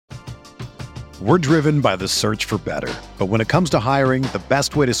We're driven by the search for better. But when it comes to hiring, the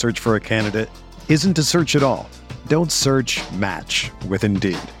best way to search for a candidate isn't to search at all. Don't search, match with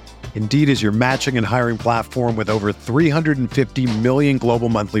Indeed. Indeed is your matching and hiring platform with over 350 million global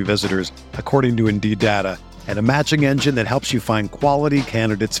monthly visitors, according to Indeed data, and a matching engine that helps you find quality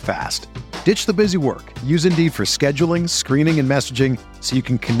candidates fast. Ditch the busy work. Use Indeed for scheduling, screening, and messaging so you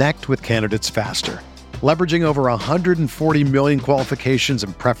can connect with candidates faster. Leveraging over 140 million qualifications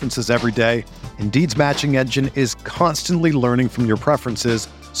and preferences every day, Indeed's matching engine is constantly learning from your preferences,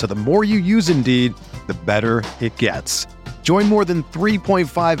 so the more you use Indeed, the better it gets. Join more than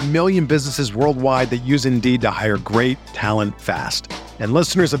 3.5 million businesses worldwide that use Indeed to hire great talent fast. And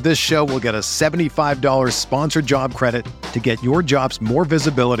listeners of this show will get a $75 sponsored job credit to get your jobs more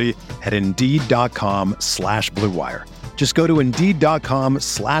visibility at Indeed.com/Blue Wire. Just go to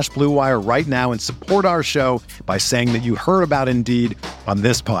Indeed.com/Blue Wire right now and support our show by saying that you heard about Indeed on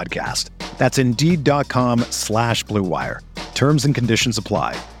this podcast. That's Indeed.com/Blue Wire. Terms and conditions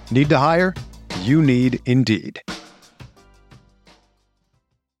apply. Need to hire? You need Indeed.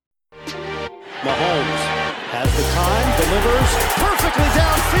 Mahomes has the time, delivers perfectly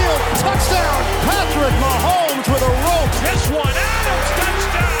downfield. Touchdown! Patrick Mahomes with a rope. This one, Adams,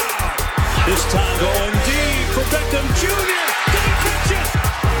 touchdown! This time going deep for Beckham Jr. Did he catch it?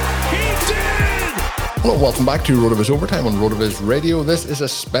 He did! Hello, welcome back to RotoViz Overtime on RotoViz Radio. This is a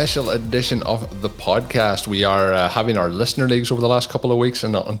special edition of the podcast. We are having our listener leagues over the last couple of weeks,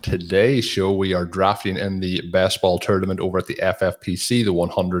 and on today's show, we are drafting in the best ball tournament over at the FFPC, the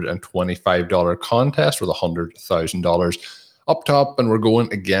 $125 contest with $100,000 up top, and we're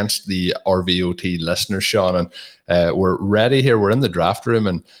going against the RVOT listeners, Sean, and we're ready here. We're in the draft room,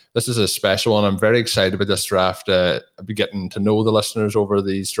 and this is a special one. I'm very excited about this draft. I've been getting to know the listeners over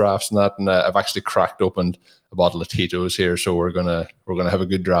these drafts and that, and I've actually cracked open a bottle of Tito's here, so we're gonna have a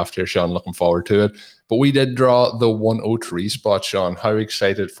good draft here, Sean. Looking forward to it. But we did draw the 103 spot, Sean. How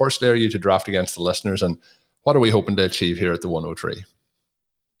excited, firstly, are you to draft against the listeners, and what are we hoping to achieve here at the 103?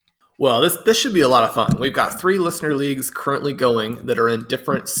 Well, this should be a lot of fun. We've got 3 listener leagues currently going that are in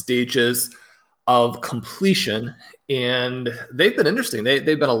different stages of completion, and they've been interesting. They've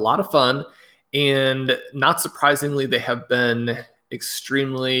been a lot of fun, and not surprisingly, they have been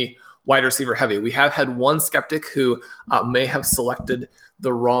extremely wide receiver heavy. We have had one skeptic who may have selected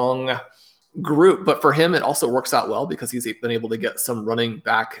the wrong group, but for him, it also works out well because he's been able to get some running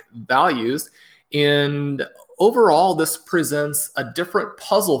back values. And overall, this presents a different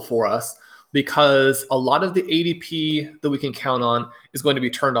puzzle for us because a lot of the ADP that we can count on is going to be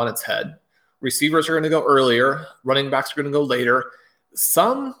turned on its head. Receivers are going to go earlier. Running backs are going to go later.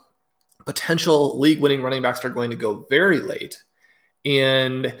 Some potential league-winning running backs are going to go very late.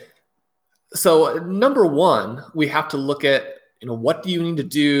 And so, number one, we have to look at, what do you need to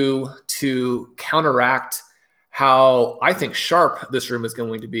do to counteract how I think sharp this room is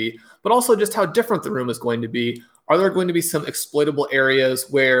going to be, but also just how different the room is going to be. Are there going to be some exploitable areas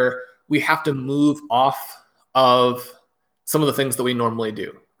where we have to move off of some of the things that we normally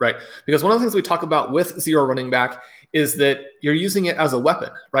do, right? Because one of the things we talk about with zero running back is that you're using it as a weapon,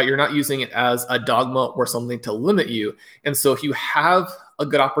 right? You're not using it as a dogma or something to limit you. And so if you have a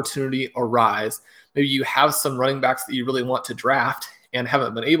good opportunity arise, maybe you have some running backs that you really want to draft and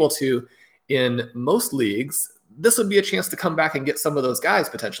haven't been able to in most leagues, this would be a chance to come back and get some of those guys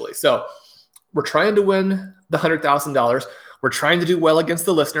potentially. So we're trying to win the $100,000. We're trying to do well against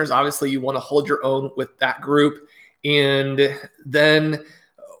the listeners. Obviously, you want to hold your own with that group. And then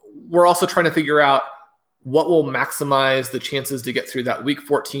we're also trying to figure out what will maximize the chances to get through that week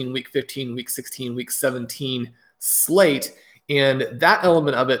 14, week 15, week 16, week 17 slate. And that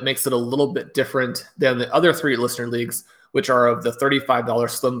element of it makes it a little bit different than the other 3 listener leagues, which are of the $35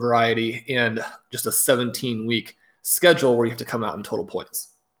 slim variety and just a 17-week schedule where you have to come out in total points.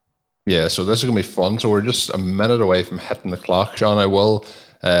 Yeah, so this is going to be fun. So we're just a minute away from hitting the clock, Sean. I will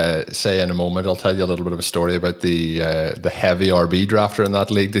say in a moment, I'll tell you a little bit of a story about the heavy RB drafter in that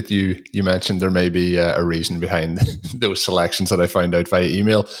league that you mentioned. There may be a reason behind those selections that I found out via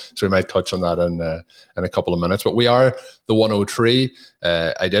email. So we might touch on that in a couple of minutes. But we are the 103.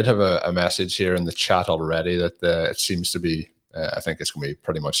 I did have a message here in the chat already that it seems to be, I think it's going to be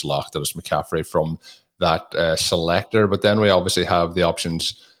pretty much locked that it's McCaffrey from that selector. But then we obviously have the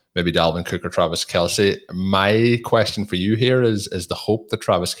options, maybe Dalvin Cook or Travis Kelce. My question for you here is the hope that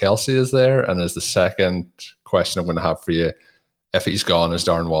Travis Kelce is there? And is the second question I'm going to have for you, if he's gone, is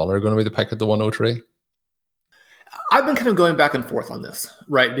Darren Waller going to be the pick at the 103? I've been kind of going back and forth on this,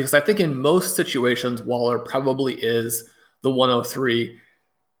 right? Because I think in most situations, Waller probably is the 103.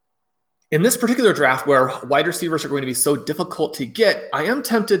 In this particular draft where wide receivers are going to be so difficult to get, I am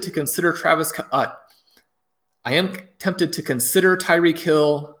tempted to consider Tyreek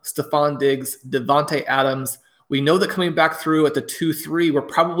Hill, Stephon Diggs, Devontae Adams. We know that coming back through at the 2-3, we're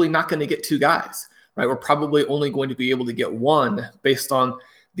probably not going to get two guys, right? We're probably only going to be able to get one based on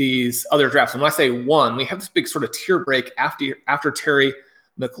these other drafts. And when I say one, we have this big sort of tier break after Terry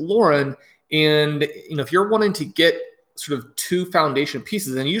McLaurin. And, if you're wanting to get sort of two foundation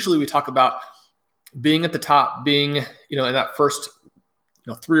pieces, and usually we talk about being at the top, being, in that first,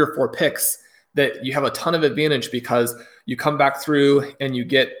 3 or 4 picks, that you have a ton of advantage because you come back through and you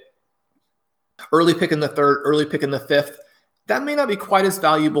get early pick in the 3rd, early pick in the 5th. That may not be quite as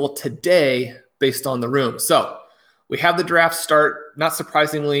valuable today based on the room. So we have the draft start, not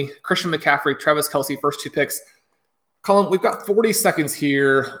surprisingly, Christian McCaffrey, Travis Kelce, first 2 picks. Colin, we've got 40 seconds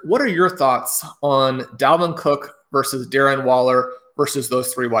here. What are your thoughts on Dalvin Cook versus Darren Waller versus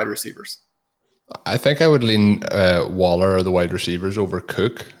those 3 wide receivers? I think I would lean Waller or the wide receivers over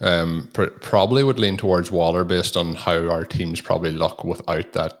Cook. Probably would lean towards Waller based on how our teams probably look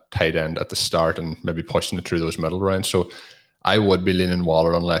without that tight end at the start and maybe pushing it through those middle rounds. So I would be leaning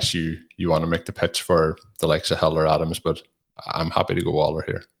Waller unless you want to make the pitch for the likes of Hill or Adams, but I'm happy to go Waller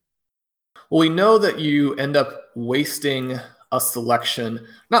here. Well, we know that you end up wasting a selection.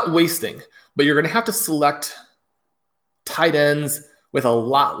 Not wasting, but you're going to have to select tight ends with a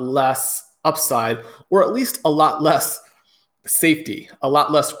lot less upside, or at least a lot less safety, a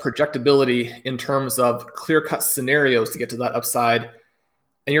lot less projectability in terms of clear-cut scenarios to get to that upside.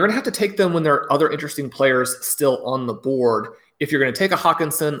 And you're going to have to take them when there are other interesting players still on the board. If you're going to take a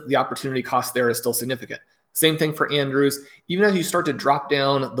Hawkinson, the opportunity cost there is still significant. Same thing for Andrews. Even as you start to drop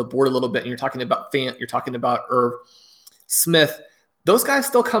down the board a little bit and you're talking about Fant, you're talking about Irv Smith, those guys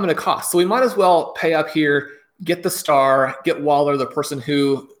still come at a cost. So we might as well pay up here, get the star, get Waller, the person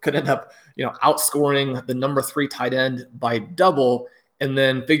who could end up outscoring the number 3 tight end by double, and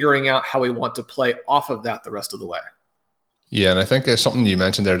then figuring out how we want to play off of that the rest of the way. Yeah, and I think there's something you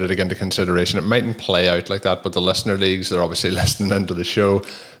mentioned there to take into consideration. It mightn't play out like that, but the listener leagues, they're obviously listening into the show.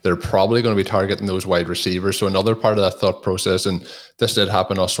 They're probably going to be targeting those wide receivers. So another part of that thought process, and this did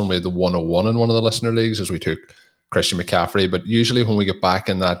happen to us when we had the 101 in one of the listener leagues, as we took Christian McCaffrey. But usually when we get back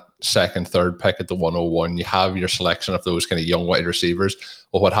in that 2nd, 3rd pick at the 101, you have your selection of those kind of young wide receivers.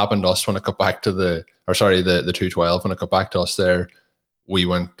 Well, what happened to us when it got back to the 212, when it got back to us there, we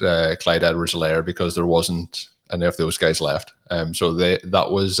went Clyde Edwards-Helaire because there wasn't any of those guys left. So that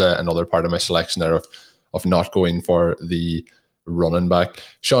was another part of my selection there of not going for the running back.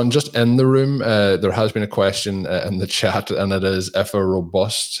 Sean, just in the room, there has been a question in the chat, and it is, if a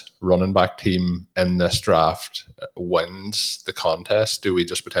robust running back team in this draft wins the contest, do we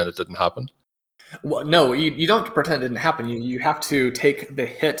just pretend it didn't happen? Well, no, you don't pretend it didn't happen. You have to take the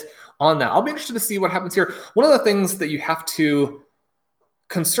hit on that. I'll be interested to see what happens here. One of the things that you have to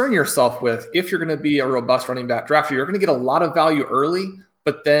concern yourself with, if you're going to be a robust running back drafter, you're going to get a lot of value early,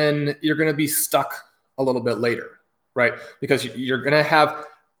 but then you're going to be stuck a little bit later, right? Because you're going to have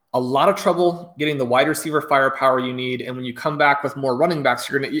a lot of trouble getting the wide receiver firepower you need. And when you come back with more running backs,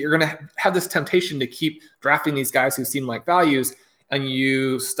 you're going to have this temptation to keep drafting these guys who seem like values, and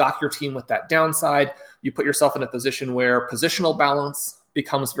you stock your team with that downside. You put yourself in a position where positional balance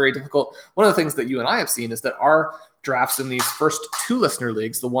becomes very difficult. One of the things that you and I have seen is that our drafts in these first 2 listener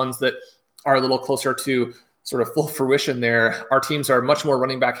leagues, the ones that are a little closer to sort of full fruition there, our teams are much more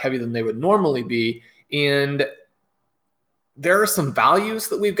running back heavy than they would normally be. And there are some values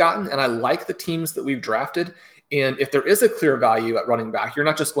that we've gotten, and I like the teams that we've drafted. And if there is a clear value at running back, you're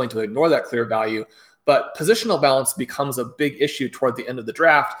not just going to ignore that clear value, but positional balance becomes a big issue toward the end of the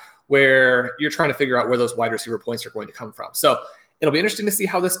draft where you're trying to figure out where those wide receiver points are going to come from. So it'll be interesting to see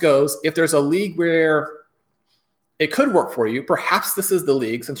how this goes. If there's a league where it could work for you, perhaps this is the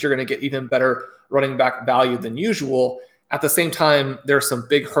league, since you're going to get even better running back value than usual. At the same time, there are some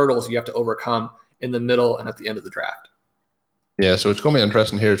big hurdles you have to overcome in the middle and at the end of the draft. Yeah, so it's going to be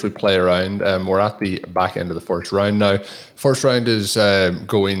interesting here as we play around. We're at the back end of the first round now. First round is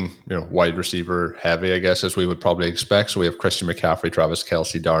going wide receiver heavy, I guess, as we would probably expect. So we have Christian McCaffrey, Travis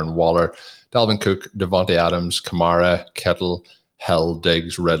Kelce, Darren Waller, Dalvin Cook, Devontae Adams, Kamara, Kittle, Hill,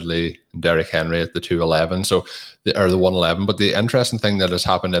 Diggs, Ridley, and Derrick Henry at the 211. So the 111. But the interesting thing that has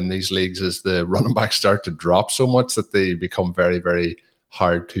happened in these leagues is the running backs start to drop so much that they become very, very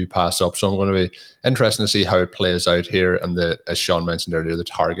hard to pass up. So I'm going to be interested to see how it plays out here. And as Sean mentioned earlier, the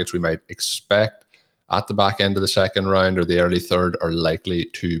targets we might expect at the back end of the second round or the early third are likely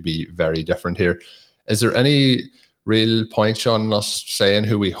to be very different here. Is there any real point on us saying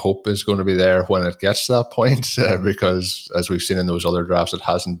who we hope is going to be there when it gets to that point? Because as we've seen in those other drafts, it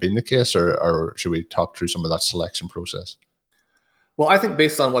hasn't been the case, or should we talk through some of that selection process? Well, I think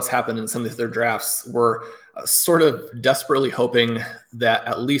based on what's happened in some of their drafts, we're sort of desperately hoping that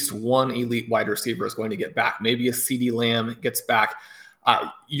at least one elite wide receiver is going to get back. Maybe a CeeDee Lamb gets back.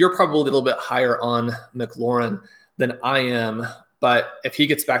 You're probably a little bit higher on McLaurin than I am, but if he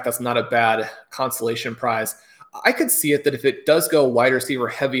gets back, that's not a bad consolation prize. I could see it that if it does go wide receiver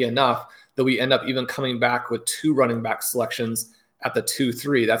heavy enough that we end up even coming back with 2 running back selections at the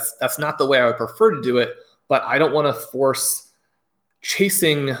 2-3. That's not the way I would prefer to do it, but I don't want to force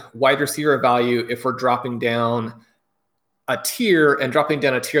chasing wide receiver value if we're dropping down a tier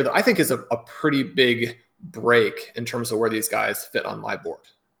that I think is a pretty big break in terms of where these guys fit on my board.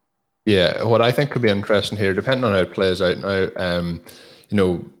 Yeah, what I think could be interesting here, depending on how it plays out now,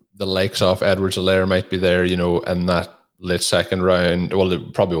 the likes of Edwards-Helaire might be there, in that late second round. Well,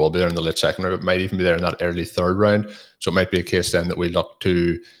 it probably will be there in the late second round. It might even be there in that early third round. So it might be a case then that we look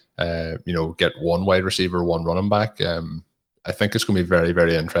to, get one wide receiver, one running back. I think it's going to be very,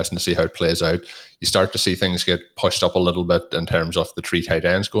 very interesting to see how it plays out. You start to see things get pushed up a little bit in terms of the 3 tight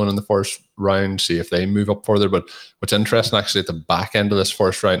ends going in the first round, see if they move up further. But what's interesting actually at the back end of this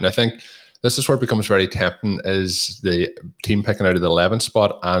first round, and I think this is where it becomes very tempting, is the team picking out of the 11th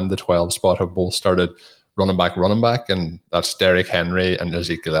spot and the 12th spot have both started running back, and that's Derrick Henry and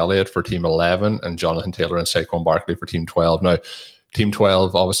Ezekiel Elliott for team 11 and Jonathan Taylor and Saquon Barkley for team 12. Now, team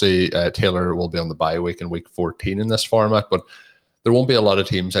 12, obviously, Taylor will be on the bye week in week 14 in this format, but there won't be a lot of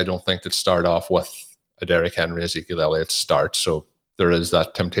teams, I don't think, that start off with a Derrick Henry, Ezekiel Elliott start. So there is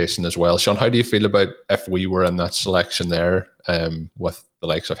that temptation as well. Sean, how do you feel about if we were in that selection there with the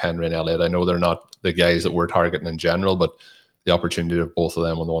likes of Henry and Elliott? I know they're not the guys that we're targeting in general, but the opportunity of both of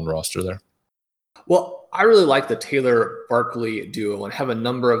them on the one roster there. Well, I really like the Taylor-Barkley duo and have a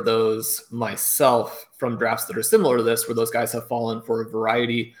number of those myself from drafts that are similar to this, where those guys have fallen for a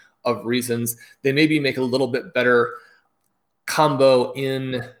variety of reasons. They maybe make a little bit better combo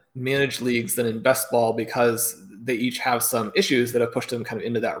in managed leagues than in best ball because they each have some issues that have pushed them kind of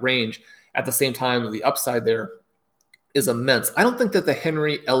into that range. At the same time, the upside there is immense. I don't think that the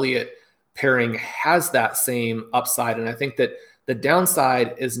Henry-Elliott pairing has that same upside, and I think that the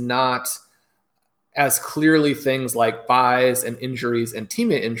downside is not as clearly things like buys and injuries and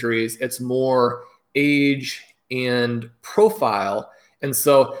teammate injuries. It's more age and profile. And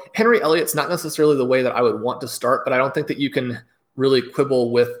so Henry Elliott's not necessarily the way that I would want to start, but I don't think that you can really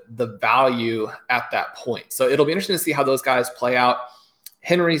quibble with the value at that point. So it'll be interesting to see how those guys play out.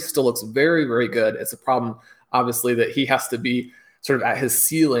 Henry still looks very, very good. It's a problem, obviously, that he has to be sort of at his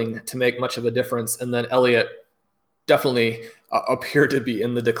ceiling to make much of a difference. And then Elliott definitely appeared to be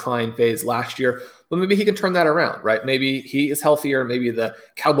in the decline phase last year, but maybe he can turn that around, right? Maybe he is healthier. Maybe the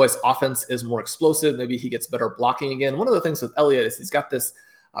Cowboys offense is more explosive. Maybe he gets better blocking again. One of the things with Elliott is he's got this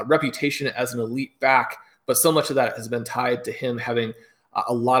reputation as an elite back, but so much of that has been tied to him having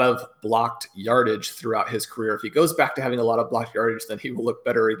a lot of blocked yardage throughout his career. If he goes back to having a lot of blocked yardage, then he will look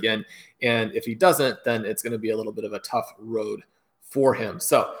better again. And if he doesn't, then it's going to be a little bit of a tough road for him.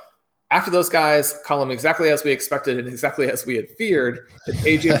 So after those guys, call them exactly as we expected and exactly as we had feared. It's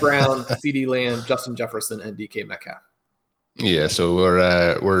A.J. Brown, CeeDee Lamb, Justin Jefferson, and DK Metcalf. Yeah, so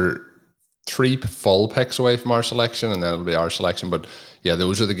we're 3 full picks away from our selection, and then it'll be our selection. But yeah,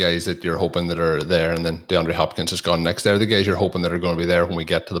 those are the guys that you're hoping that are there, and then DeAndre Hopkins has gone next. They're the guys you're hoping that are going to be there when we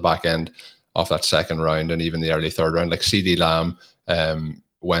get to the back end of that second round and even the early third round. Like CeeDee Lamb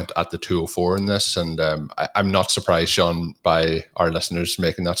went at the 204 in this, and I'm not surprised, Sean, by our listeners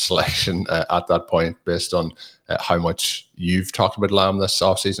making that selection at that point based on how much you've talked about Lamb this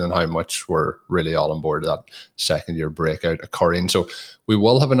offseason and how much we're really all on board that second-year breakout occurring. So we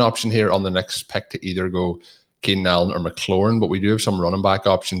will have an option here on the next pick to either go Keenan Allen or McLaurin, but we do have some running back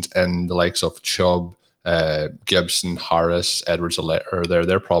options in the likes of Chubb, Gibson, Harris, Edwards-Helaire.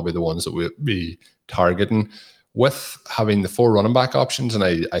 They're probably the ones that we'll be targeting. With having the 4 running back options, and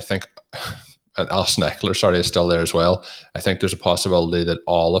I think Austin Eckler, is still there as well. I think there's a possibility that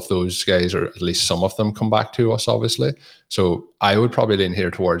all of those guys, or at least some of them, come back to us, obviously. So I would probably lean here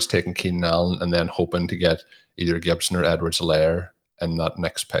towards taking Keenan Allen and then hoping to get either Gibson or Edwards-Helaire in that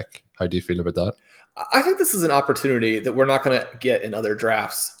next pick. How do you feel about that? I think this is an opportunity that we're not going to get in other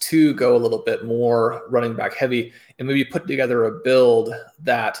drafts to go a little bit more running back heavy and maybe put together a build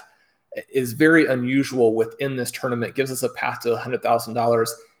that is very unusual within this tournament, gives us a path to $100,000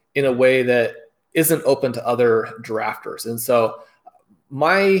 in a way that isn't open to other drafters. And so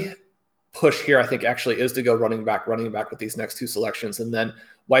my push here, I think, actually is to go running back with these next 2 selections, and then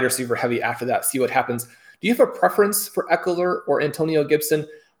wide receiver heavy after that, see what happens. Do you have a preference for Eckler or Antonio Gibson?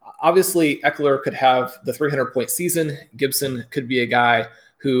 Obviously, Eckler could have the 300-point season. Gibson could be a guy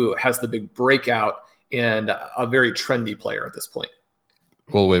who has the big breakout and a very trendy player at this point.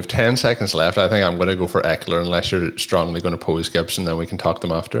 Well, we have 10 seconds left. I think I'm going to go for Eckler unless you're strongly going to pose Gibson, then we can talk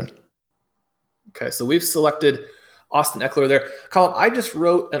them after. Okay, so we've selected Austin Eckler there. Colin, I just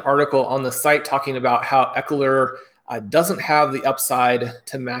wrote an article on the site talking about how Eckler doesn't have the upside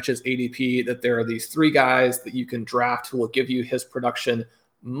to match his ADP, that there are these three guys that you can draft who will give you his production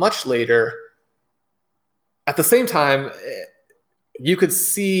much later. At the same time, you could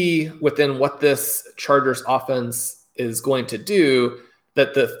see within what this Chargers offense is going to do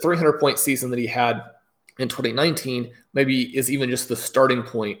that the 300-point season that he had in 2019 maybe is even just the starting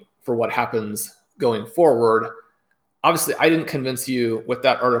point for what happens going forward. Obviously, I didn't convince you with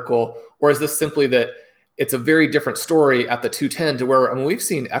that article, or is this simply that it's a very different story at the 210 to where, I mean, we've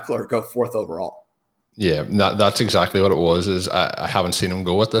seen Eckler go 4th overall. Yeah, that's exactly what it was. Is I haven't seen him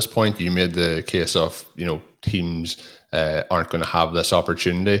go at this point. You made the case of, teams aren't going to have this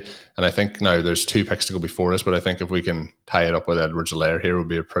opportunity. And I think now there's 2 picks to go before us, but I think if we can tie it up with Edwards-Helaire here, would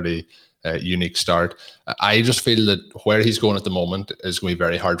be a pretty unique start. I just feel that where he's going at the moment is going to be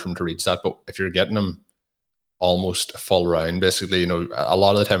very hard for him to reach that. But if you're getting him almost a full round, basically, a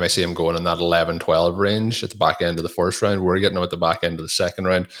lot of the time I see him going in that 11-12 range at the back end of the first round. We're getting him at the back end of the second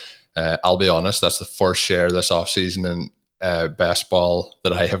round. I'll be honest, that's the first share this offseason in best ball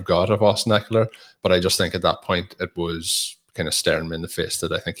that I have got of Austin Eckler. But I just think at that point it was kind of staring me in the face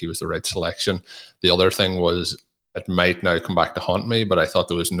that I think he was the right selection. The other thing was, it might now come back to haunt me, but I thought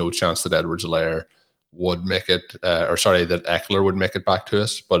there was no chance that Edwards-Helaire would make it, that Eckler would make it back to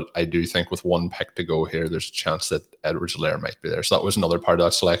us. But I do think with 1 pick to go here, there's a chance that Edwards-Helaire might be there. So that was another part of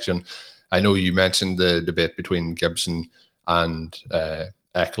that selection. I know you mentioned the debate between Gibson and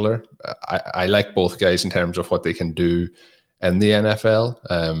Eckler. I like both guys in terms of what they can do in the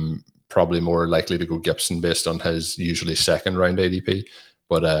NFL. Probably more likely to go Gibson based on his usually second round ADP.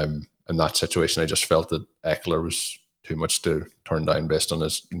 But in that situation, I just felt that Eckler was too much to turn down based on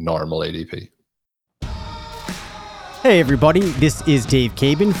his normal ADP. Hey everybody, this is Dave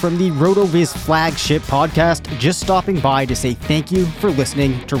Cabin from the RotoViz flagship podcast, just stopping by to say thank you for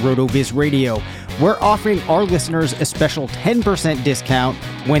listening to RotoViz Radio. We're offering our listeners a special 10% discount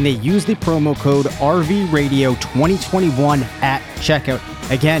when they use the promo code RVRadio2021 at checkout.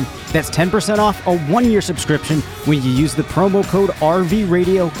 Again, that's 10% off a 1-year subscription when you use the promo code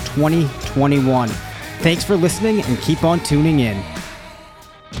RVRadio2021. Thanks for listening and keep on tuning in.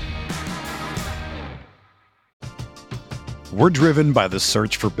 We're driven by the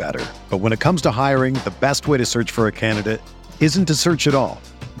search for better. But when it comes to hiring, the best way to search for a candidate isn't to search at all.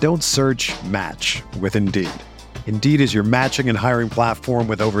 Don't search, match with Indeed. Indeed is your matching and hiring platform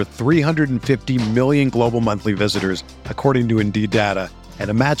with over 350 million global monthly visitors, according to Indeed data, and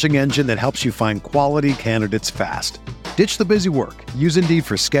a matching engine that helps you find quality candidates fast. Ditch the busy work. Use Indeed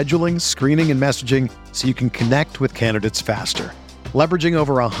for scheduling, screening, and messaging so you can connect with candidates faster. Leveraging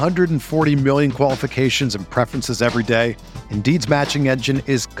over 140 million qualifications and preferences every day, Indeed's matching engine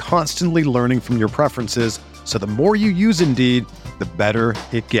is constantly learning from your preferences, so the more you use Indeed, the better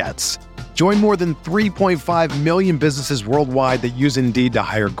it gets. Join more than 3.5 million businesses worldwide that use Indeed to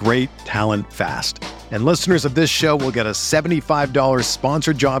hire great talent fast. And listeners of this show will get a $75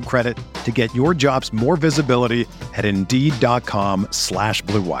 sponsored job credit to get your jobs more visibility at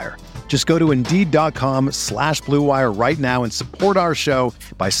Indeed.com/Blue Wire. Just go to Indeed.com/Blue Wire right now and support our show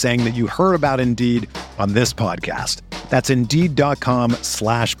by saying that you heard about Indeed on this podcast. That's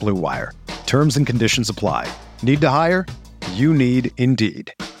Indeed.com/Blue Wire. Terms and conditions apply. Need to hire? You need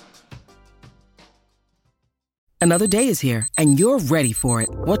Indeed. Another day is here, and you're ready for it.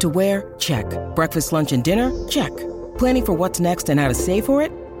 What to wear? Check. Breakfast, lunch, and dinner? Check. Planning for what's next and how to save for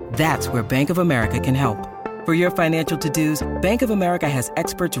it? That's where Bank of America can help. For your financial to-dos, Bank of America has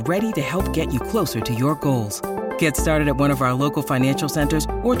experts ready to help get you closer to your goals. Get started at one of our local financial centers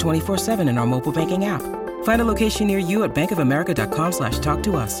or 24/7 in our mobile banking app. Find a location near you at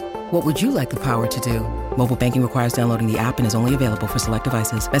bankofamerica.com/talktous. What would you like the power to do? Mobile banking requires downloading the app and is only available for select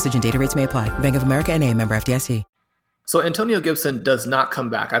devices. Message and data rates may apply. Bank of America NA, member FDIC. So Antonio Gibson does not come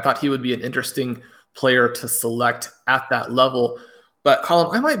back. I thought he would be an interesting player to select at that level. But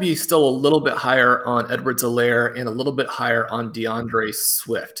Colin, I might be still a little bit higher on Edwards-Helaire and a little bit higher on DeAndre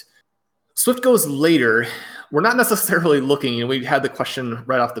Swift. Swift goes later. We're not necessarily looking, we had the question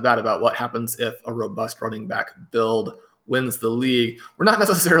right off the bat about what happens if a robust running back build wins the league. We're not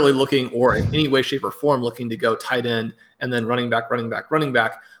necessarily looking, or in any way, shape, or form, looking to go tight end and then running back.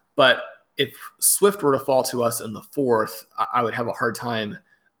 But if Swift were to fall to us in the 4th, I would have a hard time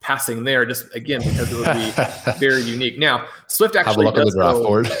passing there, just again because it would be very unique. Now, Swift Have a actually look at the draft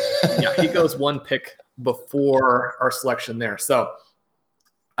board. Yeah, he goes one pick before our selection there. So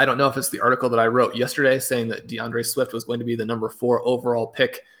I don't know if it's the article that I wrote yesterday saying that DeAndre Swift was going to be the number 4 overall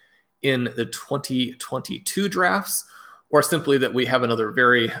pick in the 2022 drafts, or simply that we have another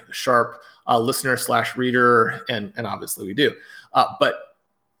very sharp listener / reader, and obviously we do. But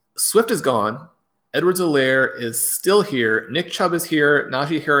Swift is gone. Edwards-Helaire is still here. Nick Chubb is here.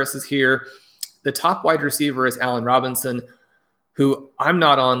 Najee Harris is here. The top wide receiver is Allen Robinson, who I'm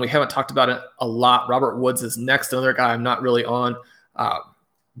not on. We haven't talked about it a lot. Robert Woods is next, another guy I'm not really on.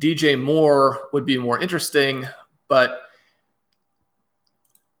 DJ Moore would be more interesting, but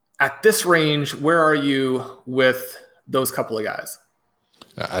at this range, where are you with those couple of guys?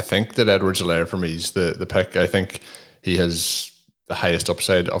 I think that Edwards-Helaire for me is the pick. I think he has the highest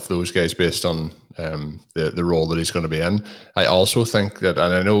upside of those guys based on the role that he's going to be in. I also think that,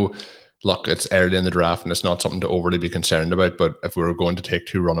 and I know, look, it's early in the draft and it's not something to overly be concerned about, but if we were going to take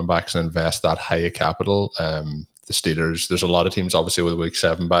 2 running backs and invest that high of capital, the Steelers, there's a lot of teams obviously with week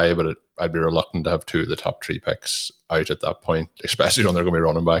 7 bye, but I'd be reluctant to have 2 of the top 3 picks out at that point, especially when they're going to be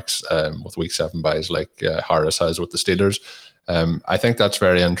running backs with week 7 buys like Harris has with the Steelers. I think that's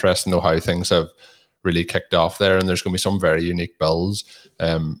very interesting, though, how things have really kicked off there, and there's going to be some very unique builds.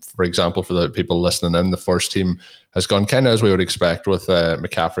 For example, for the people listening in, the first team has gone kind of as we would expect with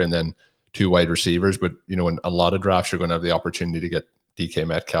McCaffrey and then 2 wide receivers, but in a lot of drafts you're going to have the opportunity to get DK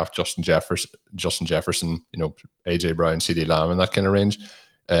Metcalf, Justin Jefferson, AJ Brown, CD Lamb, and that kind of range.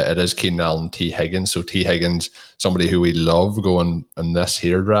 It is Keenan Allen, T. Higgins. So T. Higgins, somebody who we love going in this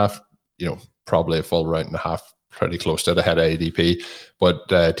here draft, probably a full round and a half, pretty close to the head of ADP.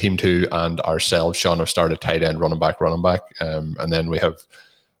 But Team 2 and ourselves, Sean, have started tight end, running back. And then we have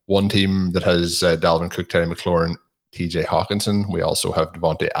one team that has Dalvin Cook, Terry McLaurin, TJ Hawkinson. We also have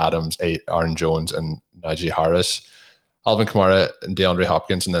Devontae Adams, Aaron Jones, and Najee Harris, Alvin Kamara, and DeAndre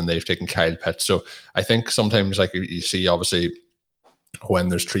Hopkins, and then they've taken Kyle Pitts. So I think sometimes, like you see, obviously, when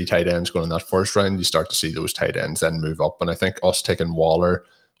there's 3 tight ends going in that first round, you start to see those tight ends then move up. And I think us taking Waller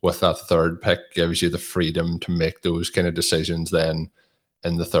with that 3rd pick gives you the freedom to make those kind of decisions then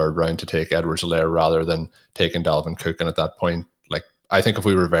in the 3rd round to take Edwards-Helaire rather than taking Dalvin Cook. And at that point, like, I think if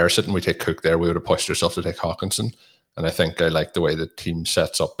we reverse it and we take Cook there, we would have pushed ourselves to take Hawkinson. And I think I like the way the team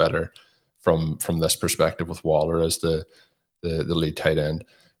sets up better from this perspective with Waller as the lead tight end.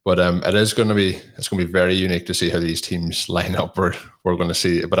 But it's going to be very unique to see how these teams line up. We're going to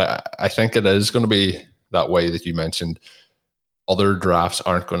see, but I think it is going to be that way that you mentioned. Other drafts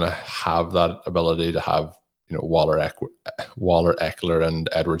aren't going to have that ability to have Waller, Eckler, and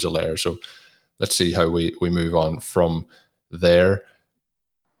Edwards-Helaire. So let's see how we move on from there.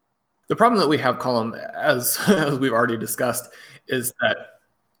 The problem that we have, Colin, as we've already discussed, is that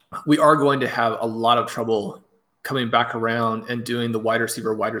we are going to have a lot of trouble coming back around and doing the wide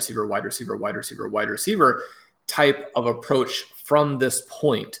receiver type of approach from this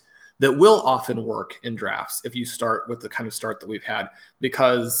point that will often work in drafts if you start with the kind of start that we've had,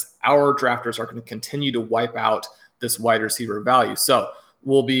 because our drafters are going to continue to wipe out this wide receiver value. So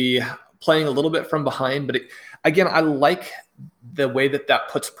we'll be playing a little bit from behind, but again, I like the way that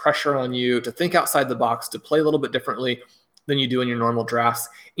puts pressure on you to think outside the box, to play a little bit differently than you do in your normal drafts.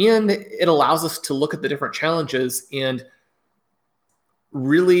 And it allows us to look at the different challenges and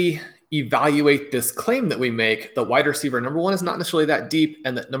really evaluate this claim that we make that wide receiver, number 1, is not necessarily that deep.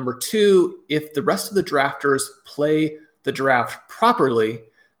 And that number 2, if the rest of the drafters play the draft properly,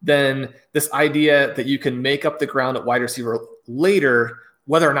 then this idea that you can make up the ground at wide receiver later,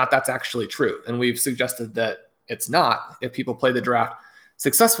 whether or not that's actually true. And we've suggested that it's not if people play the draft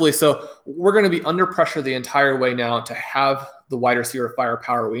successfully. So we're going to be under pressure the entire way now to have the wide receiver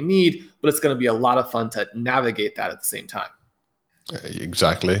firepower we need, but it's going to be a lot of fun to navigate that at the same time.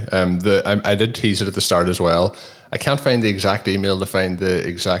 Exactly. I did tease it at the start as well. I can't find the exact email to find the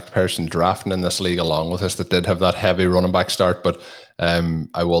exact person drafting in this league along with us that did have that heavy running back start, but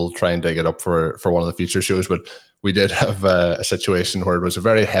I will try and dig it up for one of the future shows. But we did have a situation where it was a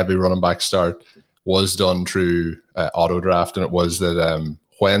very heavy running back start, was done through auto draft, and it was that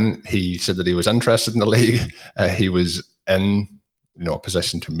when he said that he was interested in the league, he was in a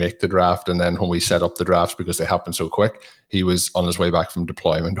position to make the draft, and then when we set up the drafts, because they happen so quick, he was on his way back from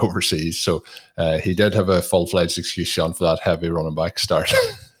deployment overseas. So he did have a full-fledged excuse, Sean, for that heavy running back start.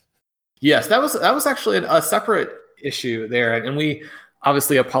 Yes, that was actually a separate issue there, and we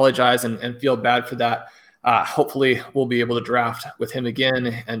obviously apologize and feel bad for that. Hopefully we'll be able to draft with him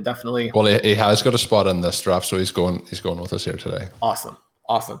again, and definitely. Well, he has got a spot in this draft, so he's going with us here today.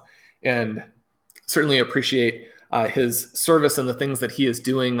 Awesome. And certainly appreciate his service and the things that he is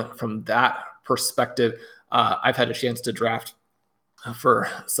doing from that perspective. I've had a chance to draft for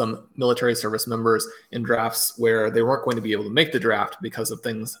some military service members in drafts where they weren't going to be able to make the draft because of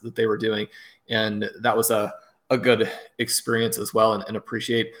things that they were doing. And that was a good experience as well, and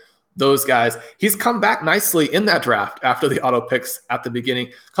appreciate those guys. He's come back nicely in that draft after the auto picks at the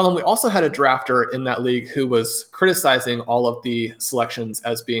beginning. Colin, we also had a drafter in that league who was criticizing all of the selections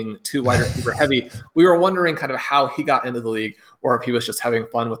as being too wide receiver heavy. We were wondering kind of how he got into the league, or if he was just having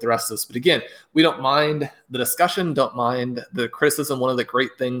fun with the rest of us. But again, we don't mind the discussion, don't mind the criticism. One of the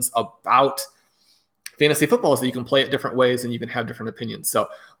great things about fantasy football is that you can play it different ways and you can have different opinions. So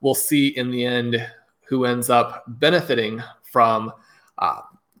we'll see in the end who ends up benefiting from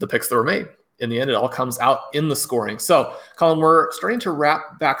the picks that were made. In the end, it all comes out in the scoring. So, Colin, we're starting to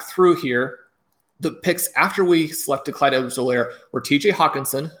wrap back through here. The picks after we selected Clyde Edwards-Helaire were TJ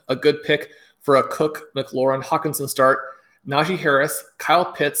Hawkinson, a good pick for a Cook, McLaurin, Hawkinson start, Najee Harris,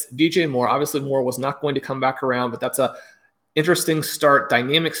 Kyle Pitts, DJ Moore. Obviously, Moore was not going to come back around, but that's a interesting start,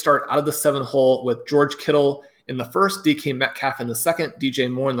 dynamic start out of the 7-hole with George Kittle in the first, DK Metcalf in the second,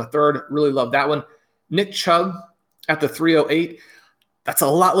 DJ Moore in the third. Really love that one. Nick Chubb at the 308. That's a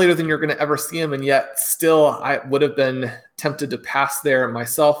lot later than you're going to ever see him, and yet still I would have been tempted to pass there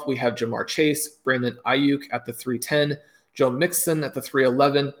myself. We have Jamar Chase, Brandon Ayuk at the 310, Joe Mixon at the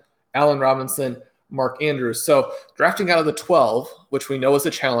 311, Allen Robinson, Mark Andrews. So drafting out of the 12, which we know is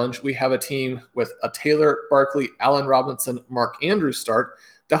a challenge, we have a team with a Taylor, Barkley, Allen Robinson, Mark Andrews start.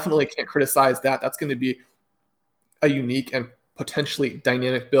 Definitely can't criticize that. That's going to be a unique and potentially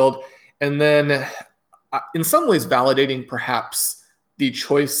dynamic build. And then in some ways validating perhaps the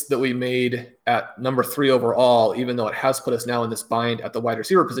choice that we made at number 3 overall, even though it has put us now in this bind at the wide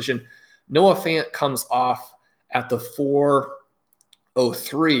receiver position. Noah Fant comes off at the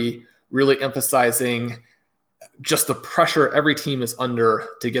 403, really emphasizing just the pressure every team is under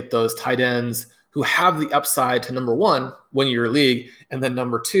to get those tight ends who have the upside to, number 1, win your league, and then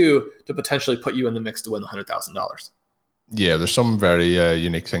number 2, to potentially put you in the mix to win the $100,000. Yeah, there's some very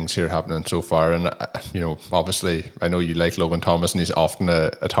unique things here happening so far. And, obviously, I know you like Logan Thomas, and he's often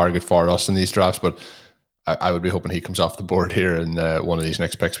a target for us in these drafts, but I would be hoping he comes off the board here in one of these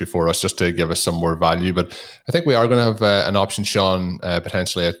next picks before us, just to give us some more value. But I think we are going to have an option, Sean,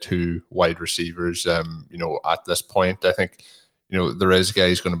 potentially at 2 wide receivers. At this point, I think, there is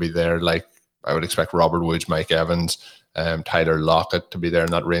guys going to be there, like I would expect Robert Woods, Mike Evans, Tyler Lockett to be there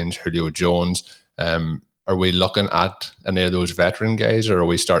in that range, Julio Jones. Are we looking at any of those veteran guys, or are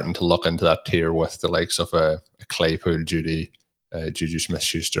we starting to look into that tier with the likes of a Claypool, Juju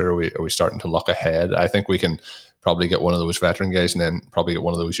Smith-Schuster? Are we starting to look ahead? I think we can probably get one of those veteran guys and then probably get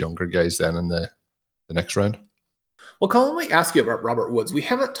one of those younger guys then in the next round. Well, Colin, let me ask you about Robert Woods. We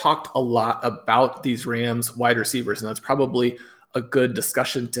haven't talked a lot about these Rams wide receivers, and that's probably a good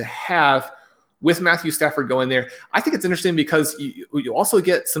discussion to have with Matthew Stafford going there. I think it's interesting because you also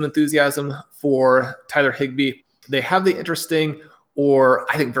get some enthusiasm for Tyler Higbee. They have the interesting,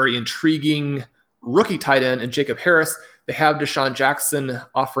 or I think very intriguing, rookie tight end in Jacob Harris. They have Deshaun Jackson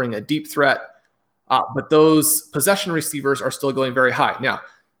offering a deep threat, but those possession receivers are still going very high. Now,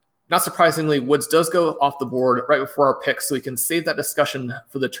 not surprisingly, Woods does go off the board right before our pick, so we can save that discussion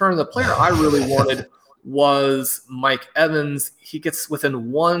for the turn. The player I really wanted was Mike Evans. He gets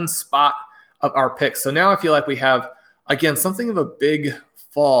within 1 spot of our picks. So now I feel like we have, again, something of a big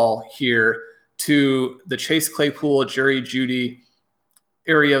fall here to the Chase Claypool, Jerry Jeudy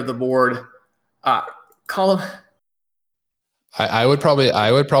area of the board. Colin, I would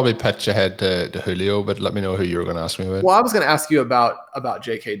probably pitch ahead to Julio, but let me know who you were going to ask me about. Well, I was going to ask you about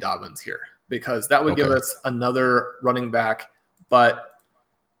J.K. Dobbins here, because that would give us another running back. But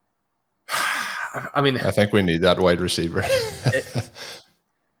I mean, I think we need that wide receiver.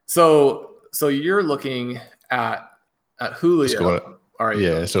 So you're looking at Julio. All right.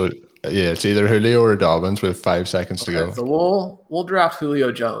 Yeah. So it's either Julio or Dobbins with 5 seconds to go. So we'll draft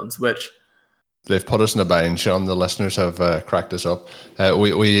Julio Jones, which they've put us in a bind, Sean. The listeners have cracked us up.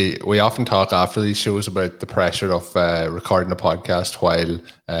 We often talk after these shows about the pressure of recording a podcast while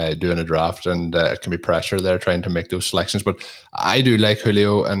doing a draft, and it can be pressure there trying to make those selections. But I do like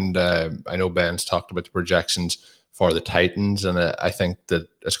Julio, and I know Ben's talked about the projections for the Titans, and I think that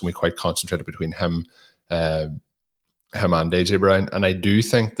it's going to be quite concentrated between him and AJ Brown. And I do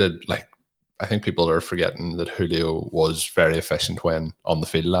think that, I think people are forgetting that Julio was very efficient when on the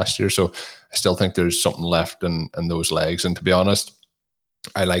field last year. So I still think there's something left in those legs. And to be honest,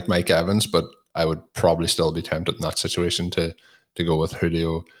 I like Mike Evans, but I would probably still be tempted in that situation to go with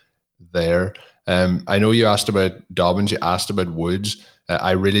Julio there. I know you asked about Dobbins, you asked about Woods.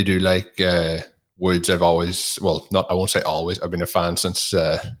 I really do like Woods, I won't say always, I've been a fan since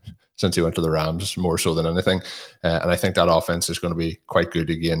he went to the Rams, more so than anything. And I think that offense is going to be quite good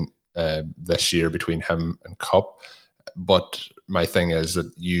again this year between him and Kupp. But my thing is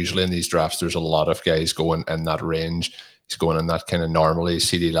that usually in these drafts, there's a lot of guys going in that range. He's going in that kind of normally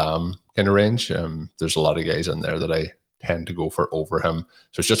CeeDee Lamb kind of range. There's a lot of guys in there that I tend to go for over him.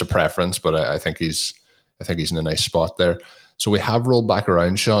 So it's just a preference, but I think he's in a nice spot there. So we have rolled back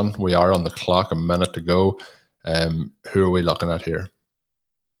around, Sean. We are on the clock, a minute to go. Who are we looking at here?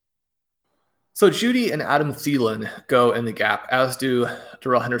 So Judy and Adam Thielen go in the gap, as do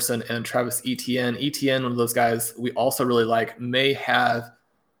Darrell Henderson and Travis Etienne. Etienne, one of those guys we also really like, may have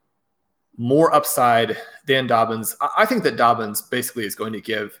more upside than Dobbins. I think that Dobbins basically is going to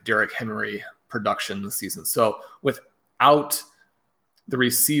give Derrick Henry production this season. So without the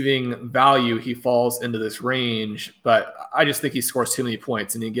receiving value, he falls into this range, but I just think he scores too many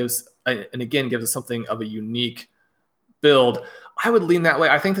points, and he gives us something of a unique build. I would lean that way.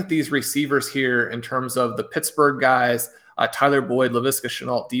 I think that these receivers here, in terms of the Pittsburgh guys, Tyler Boyd, Laviska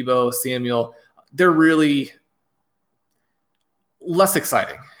Shenault, Deebo Samuel, they're really less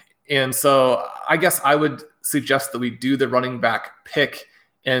exciting. And so I guess I would suggest that we do the running back pick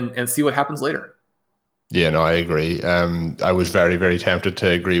and see what happens later. Yeah, no, I agree. I was very, very tempted to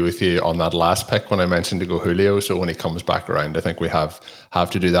agree with you on that last pick when I mentioned to go Julio. So when he comes back around, I think we have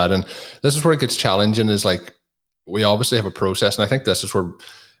to do that. And this is where it gets challenging, is like, we obviously have a process. And I think this is where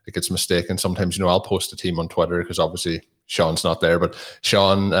it gets mistaken. Sometimes, I'll post a team on Twitter because obviously Sean's not there, but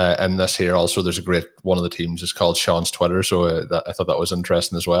Sean in this here also, there's one of the teams is called Sean's Twitter. So I thought that was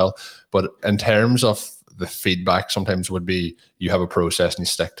interesting as well. But in terms of the feedback, sometimes would be you have a process and you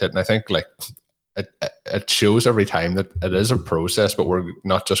stick to it. And I think it shows every time that it is a process, but we're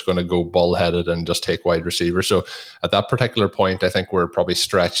not just going to go bullheaded and just take wide receiver. So at that particular point, I think we're probably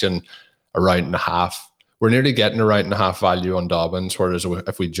stretching a round and a half. We're nearly getting a round and a half value on Dobbins, whereas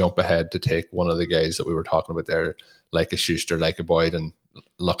if we jump ahead to take one of the guys that we were talking about there, like a Schuster, like a Boyd, and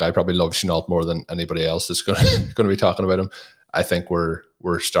look, I probably love Shenault more than anybody else that's going to be talking about him. I think we're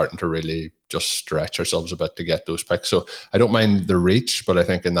starting to really just stretch ourselves a bit to get those picks. So I don't mind the reach, but I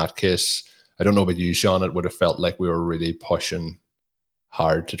think in that case, I don't know about you, Sean, it would have felt like we were really pushing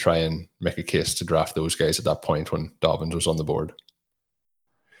hard to try and make a case to draft those guys at that point when Dobbins was on the board.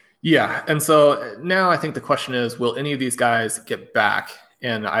 Yeah, and so now I think the question is, will any of these guys get back?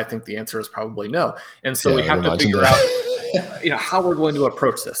 And I think the answer is probably no. And so we have to figure out how we're going to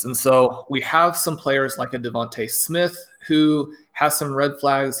approach this. And so we have some players like a Devontae Smith who has some red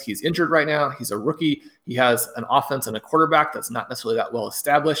flags. He's injured right now. He's a rookie. He has an offense and a quarterback that's not necessarily that well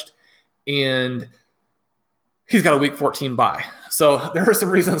established. And he's got a week 14 bye. So there are some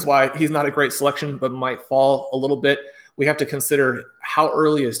reasons why he's not a great selection, but might fall a little bit. We have to consider how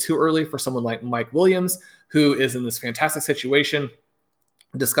early is too early for someone like Mike Williams, who is in this fantastic situation.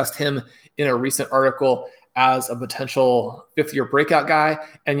 Discussed him in a recent article as a potential fifth-year breakout guy.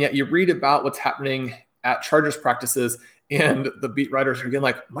 And yet you read about what's happening at Chargers practices, and the beat writers are again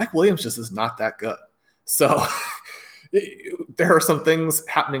like, Mike Williams just is not that good. So there are some things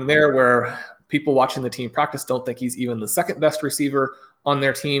happening there where people watching the team practice don't think he's even the second best receiver on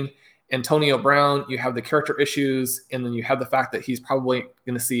their team. Antonio Brown, you have the character issues, and then you have the fact that he's probably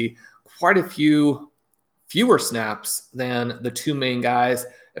going to see quite a fewer snaps than the two main guys.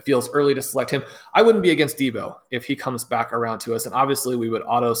 It feels early to select him. I wouldn't be against Deebo if he comes back around to us. And obviously we would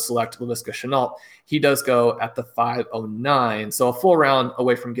auto-select Laviska Shenault. He does go at the 509, so a full round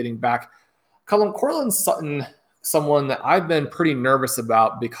away from getting back. Courtland Sutton, someone that I've been pretty nervous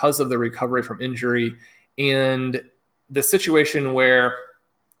about because of the recovery from injury and the situation where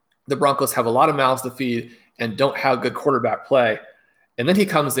the Broncos have a lot of mouths to feed and don't have good quarterback play. And then he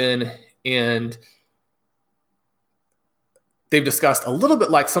comes in and they've discussed a little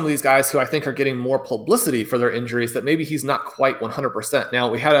bit like some of these guys who I think are getting more publicity for their injuries, that maybe he's not quite 100%. Now,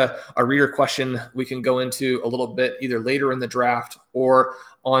 we had a reader question we can go into a little bit either later in the draft or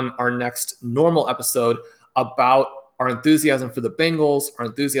on our next normal episode about our enthusiasm for the Bengals, our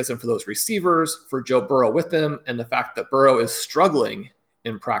enthusiasm for those receivers, for Joe Burrow with them, and the fact that Burrow is struggling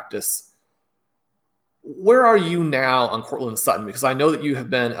in practice. Where are you now on Courtland Sutton? Because I know that you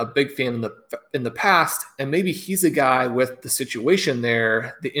have been a big fan in the past, and maybe he's a guy with the situation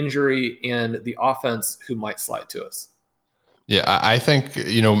there, the injury and the offense, who might slide to us. Yeah, I think,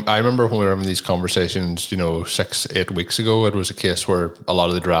 I remember when we were having these conversations, 6-8 weeks ago, it was a case where a lot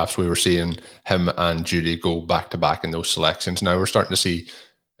of the drafts we were seeing him and Judy go back to back in those selections. Now we're starting to see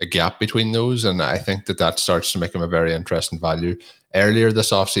a gap between those, and I think that starts to make him a very interesting value. Earlier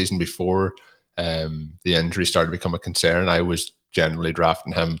this offseason, before the injury started to become a concern, I was generally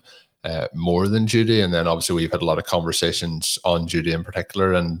drafting him more than Judy. And then obviously we've had a lot of conversations on Judy in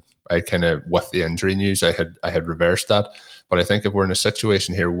particular, and I kind of, with the injury news, I had reversed that. But I think if we're in a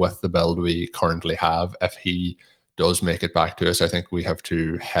situation here with the build we currently have, if he does make it back to us, I think we have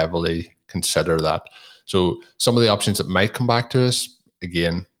to heavily consider that. So some of the options that might come back to us,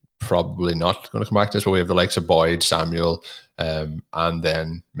 again, probably not going to come back to us, but we have the likes of Boyd, Samuel, and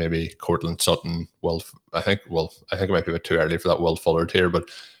then maybe Cortland Sutton, Wolf. I think it might be a bit too early for that Will Fuller tier, but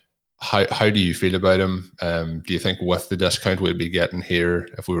how do you feel about him? Do you think with the discount we'd be getting here,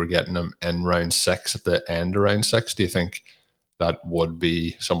 if we were getting him in round 6 at the end of round 6, do you think that would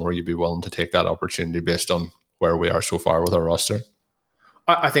be somewhere you'd be willing to take that opportunity based on where we are so far with our roster?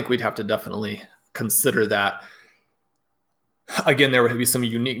 I think we'd have to definitely consider that. Again, there would be some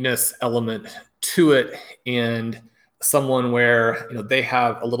uniqueness element to it, and someone where they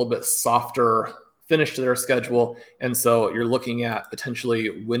have a little bit softer finish to their schedule, and so you're looking at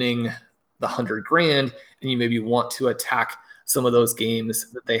potentially winning the $100,000, and you maybe want to attack some of those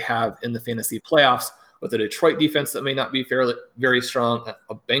games that they have in the fantasy playoffs with a Detroit defense that may not be very strong,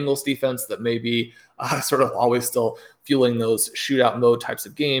 a Bengals defense that may be sort of always still fueling those shootout mode types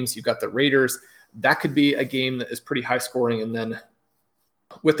of games. You've got the Raiders. That could be a game that is pretty high scoring. And then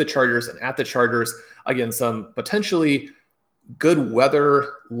with the Chargers and at the Chargers, again, some potentially good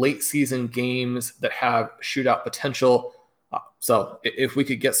weather late season games that have shootout potential. So if we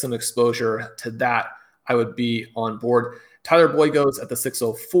could get some exposure to that, I would be on board. Tyler Boyd goes at the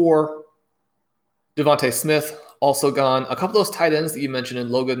 604. Devontae Smith also gone. A couple of those tight ends that you mentioned in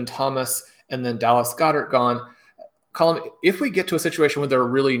Logan Thomas and then Dallas Goedert gone. Colin, if we get to a situation where there are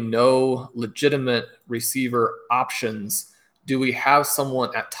really no legitimate receiver options, do we have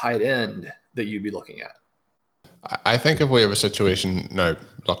someone at tight end that you'd be looking at? I think if we have a situation, now,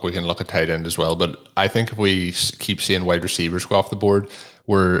 look, we can look at tight end as well, but I think if we keep seeing wide receivers go off the board,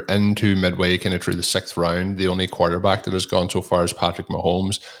 we're into midway kind of through the 6th round. The only quarterback that has gone so far is Patrick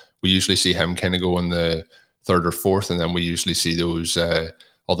Mahomes. We usually see him kind of go in the 3rd or 4th, and then we usually see those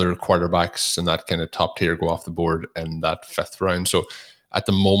other quarterbacks in that kind of top tier go off the board in that 5th round. So at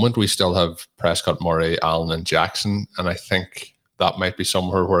the moment, we still have Prescott, Murray, Allen, and Jackson, and I think that might be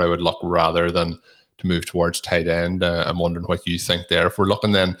somewhere where I would look rather than to move towards tight end. I'm wondering what you think there. If we're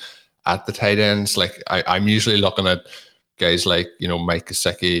looking then at the tight ends, like I'm usually looking at guys like, Mike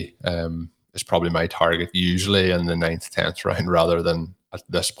Gesicki is probably my target usually in the 9th, 10th round rather than at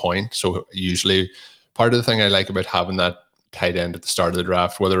this point. So usually part of the thing I like about having that tight end at the start of the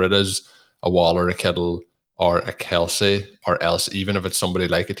draft, whether it is a Waller, a Kittle, or a Kelsey, or else even if it's somebody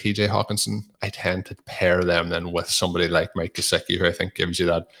like a TJ Hawkinson, I tend to pair them then with somebody like Mike Gesicki, who I think gives you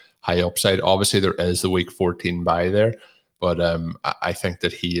that high upside. Obviously, there is the week 14 bye there, but I think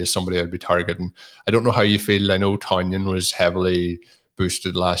that he is somebody I'd be targeting. I don't know how you feel. I know Tonyan was heavily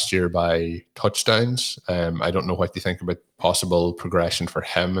boosted last year by touchdowns. I don't know what you think about possible progression for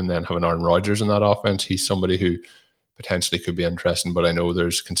him, and then having Aaron Rodgers in that offense. He's somebody who potentially could be interesting, but I know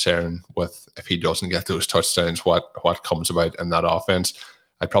there's concern with if he doesn't get those touchdowns, what comes about in that offense.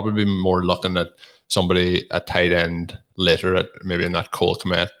 I'd probably be more looking at somebody at tight end later, at maybe in that Cole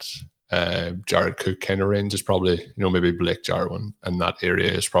Kmet, Jared Cook kind of range is probably, maybe Blake Jarwin, and that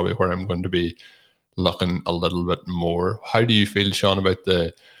area is probably where I'm going to be looking a little bit more. How do you feel, Sean, about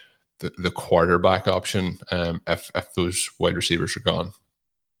the quarterback option if those wide receivers are gone?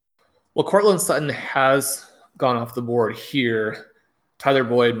 Well, Cortland Sutton has gone off the board here. Tyler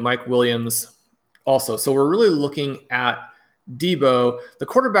Boyd, Mike Williams also. So we're really looking at Debo. The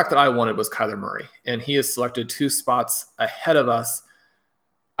quarterback that I wanted was Kyler Murray, and he is selected 2 spots ahead of us.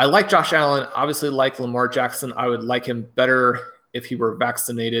 I like Josh Allen, obviously like Lamar Jackson. I would like him better if he were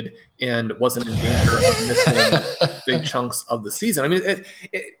vaccinated and wasn't in danger of missing big chunks of the season. I mean,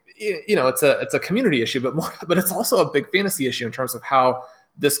 it's a community issue, but it's also a big fantasy issue in terms of how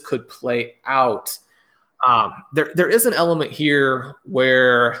this could play out. There is an element here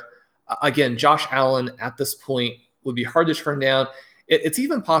where, again, Josh Allen at this point would be hard to turn down. It's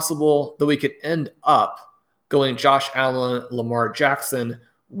even possible that we could end up going Josh Allen, Lamar Jackson,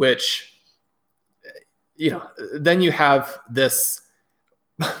 which, then you have this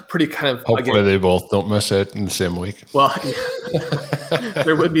pretty kind of... Hopefully they both don't miss it in the same week. Well,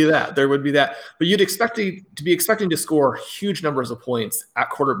 there would be that. But you'd be expecting to score huge numbers of points at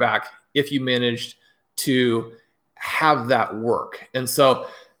quarterback if you managed to have that work. And so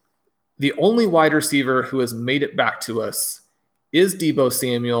the only wide receiver who has made it back to us is Deebo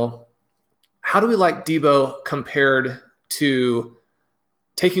Samuel. How do we like Deebo compared to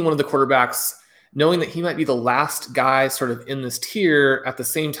taking one of the quarterbacks, knowing that he might be the last guy sort of in this tier? At the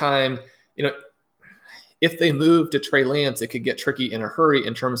same time, if they move to Trey Lance, it could get tricky in a hurry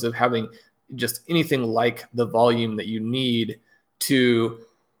in terms of having just anything like the volume that you need to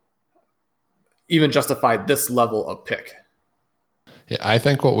even justify this level of pick. Yeah, I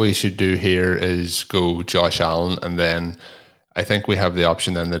think what we should do here is go Josh Allen, and then I think we have the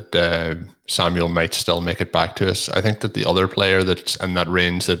option then that Samuel might still make it back to us. I think that the other player that's in that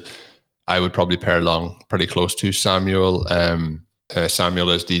range that I would probably pair along pretty close to Samuel is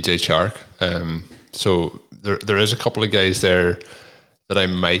DJ Chark. So there is a couple of guys there that I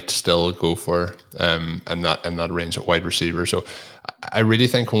might still go for in that range of wide receiver. So I really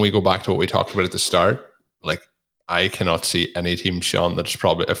think when we go back to what we talked about at the start, like I cannot see any team, Sean, that's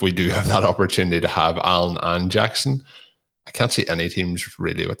probably, if we do have that opportunity to have Allen and Jackson, I can't see any teams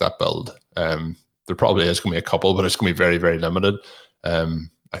really with that build. There probably is going to be a couple, but it's going to be very, very limited.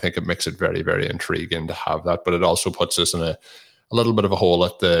 I think it makes it very, very intriguing to have that, but it also puts us in a little bit of a hole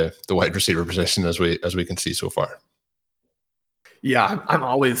at the wide receiver position as we can see so far. Yeah, I'm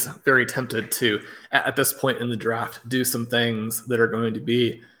always very tempted to, at this point in the draft, do some things that are going to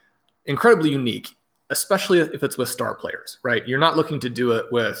be incredibly unique, especially if it's with star players, right? You're not looking to do it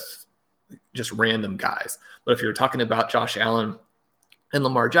with just random guys. But if you're talking about Josh Allen and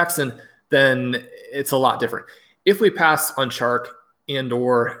Lamar Jackson, then it's a lot different. If we pass on Chark and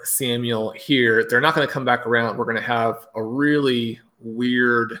or Samuel here, they're not going to come back around. We're going to have a really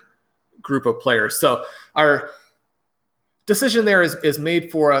weird group of players. So our decision there is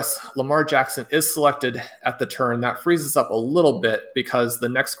made for us. Lamar Jackson is selected at the turn. That frees us up a little bit because the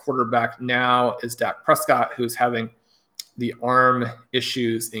next quarterback now is Dak Prescott, who's having the arm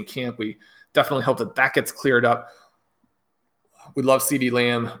issues in camp. We definitely hope that gets cleared up. We love CeeDee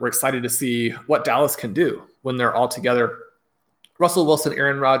Lamb. We're excited to see what Dallas can do when they're all together. Russell Wilson,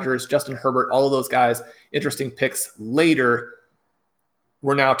 Aaron Rodgers, Justin Herbert, all of those guys, interesting picks later.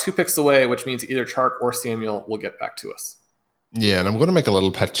 We're now 2 picks away, which means either Chark or Samuel will get back to us. Yeah, and I'm going to make a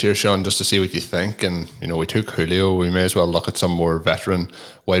little pitch here, Sean, just to see what you think. And, we took Julio. We may as well look at some more veteran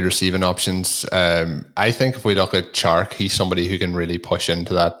wide receiving options. I think if we look at Chark, he's somebody who can really push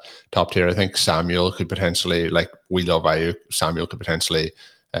into that top tier. I think Samuel could potentially, like we love Ayuk, Samuel could potentially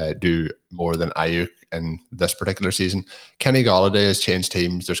do more than Ayuk in this particular season. Kenny Golladay has changed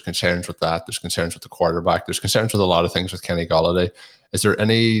teams. There's concerns with that. There's concerns with the quarterback. There's concerns with a lot of things with Kenny Golladay. Is there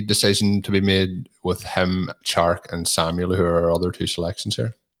any decision to be made with him, Chark, and Samuel, who are our other 2 selections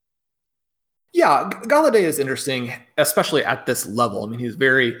here? Yeah, Golladay is interesting, especially at this level. I mean, he's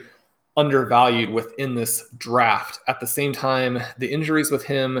very undervalued within this draft. At the same time, the injuries with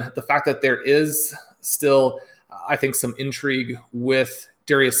him, the fact that there is still, I think, some intrigue with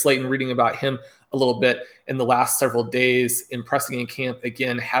Darius Slayton, reading about him a little bit in the last several days, impressing in camp,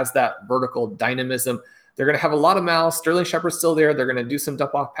 again, has that vertical dynamism. They're going to have a lot of mouths. Sterling Shepard's still there. They're going to do some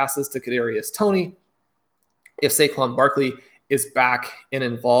dump-off passes to Kadarius Toney. If Saquon Barkley is back and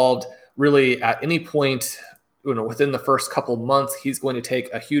involved, really at any point, within the first couple months, he's going to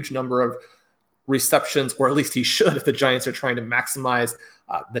take a huge number of receptions, or at least he should if the Giants are trying to maximize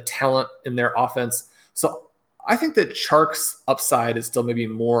the talent in their offense. So I think that Chark's upside is still maybe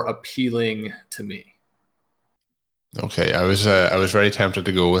more appealing to me. Okay, I was very tempted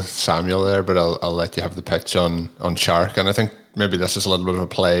to go with Samuel there, but I'll let you have the pitch on Chark, and I think maybe this is a little bit of a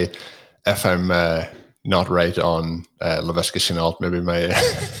play. If I'm not right on Laviska Shenault, maybe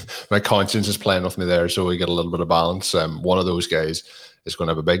my conscience is playing with me there, so we get a little bit of balance. One of those guys is going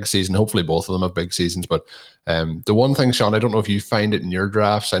to have a big season. Hopefully, both of them have big seasons. But the one thing, Sean, I don't know if you find it in your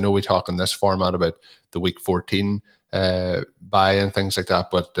drafts. I know we talk in this format about the Week 14 buy and things like that,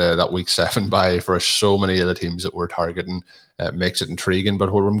 but that Week 7 buy for so many of the teams that we're targeting makes it intriguing.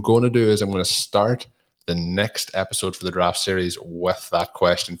 But what I'm going to do is I'm going to start the next episode for the draft series with that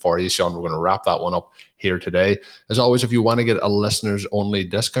question for you, Sean. We're going to wrap that one up here today. As always, if you want to get a listeners only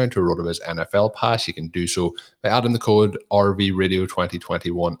discount to RotoViz NFL Pass, you can do so by adding the code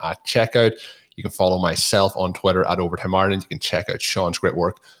RVRadio2021 at checkout. You can follow myself on Twitter at Overtime Ireland. You can check out Sean's great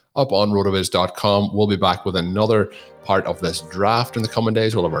work up on RotoViz.com. We'll be back with another part of this draft in the coming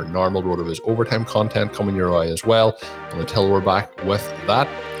days. We'll have our normal RotoViz overtime content coming your way as well. And until we're back with that,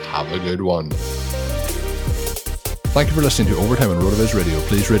 have a good one. Thank you for listening to Overtime on RotoViz Radio.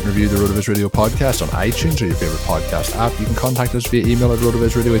 Please rate and review the RotoViz Radio podcast on iTunes or your favorite podcast app. You can contact us via email at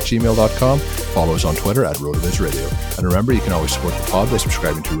rotovizradio@gmail.com. Follow us on Twitter at RotoViz Radio. And remember, you can always support the pod by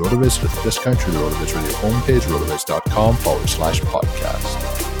subscribing to RotoViz with a discount through the RotoViz Radio homepage,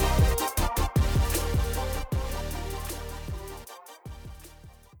 rotoviz.com/podcast.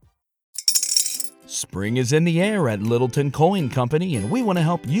 Spring is in the air at Littleton Coin Company, and we want to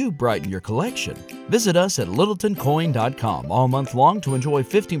help you brighten your collection. Visit us at littletoncoin.com all month long to enjoy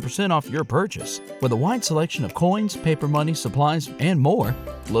 15% off your purchase. With a wide selection of coins, paper money, supplies, and more,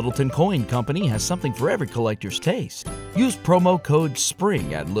 Littleton Coin Company has something for every collector's taste. Use promo code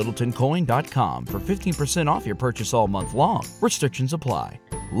SPRING at littletoncoin.com for 15% off your purchase all month long. Restrictions apply.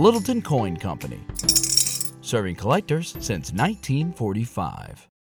 Littleton Coin Company. Serving collectors since 1945.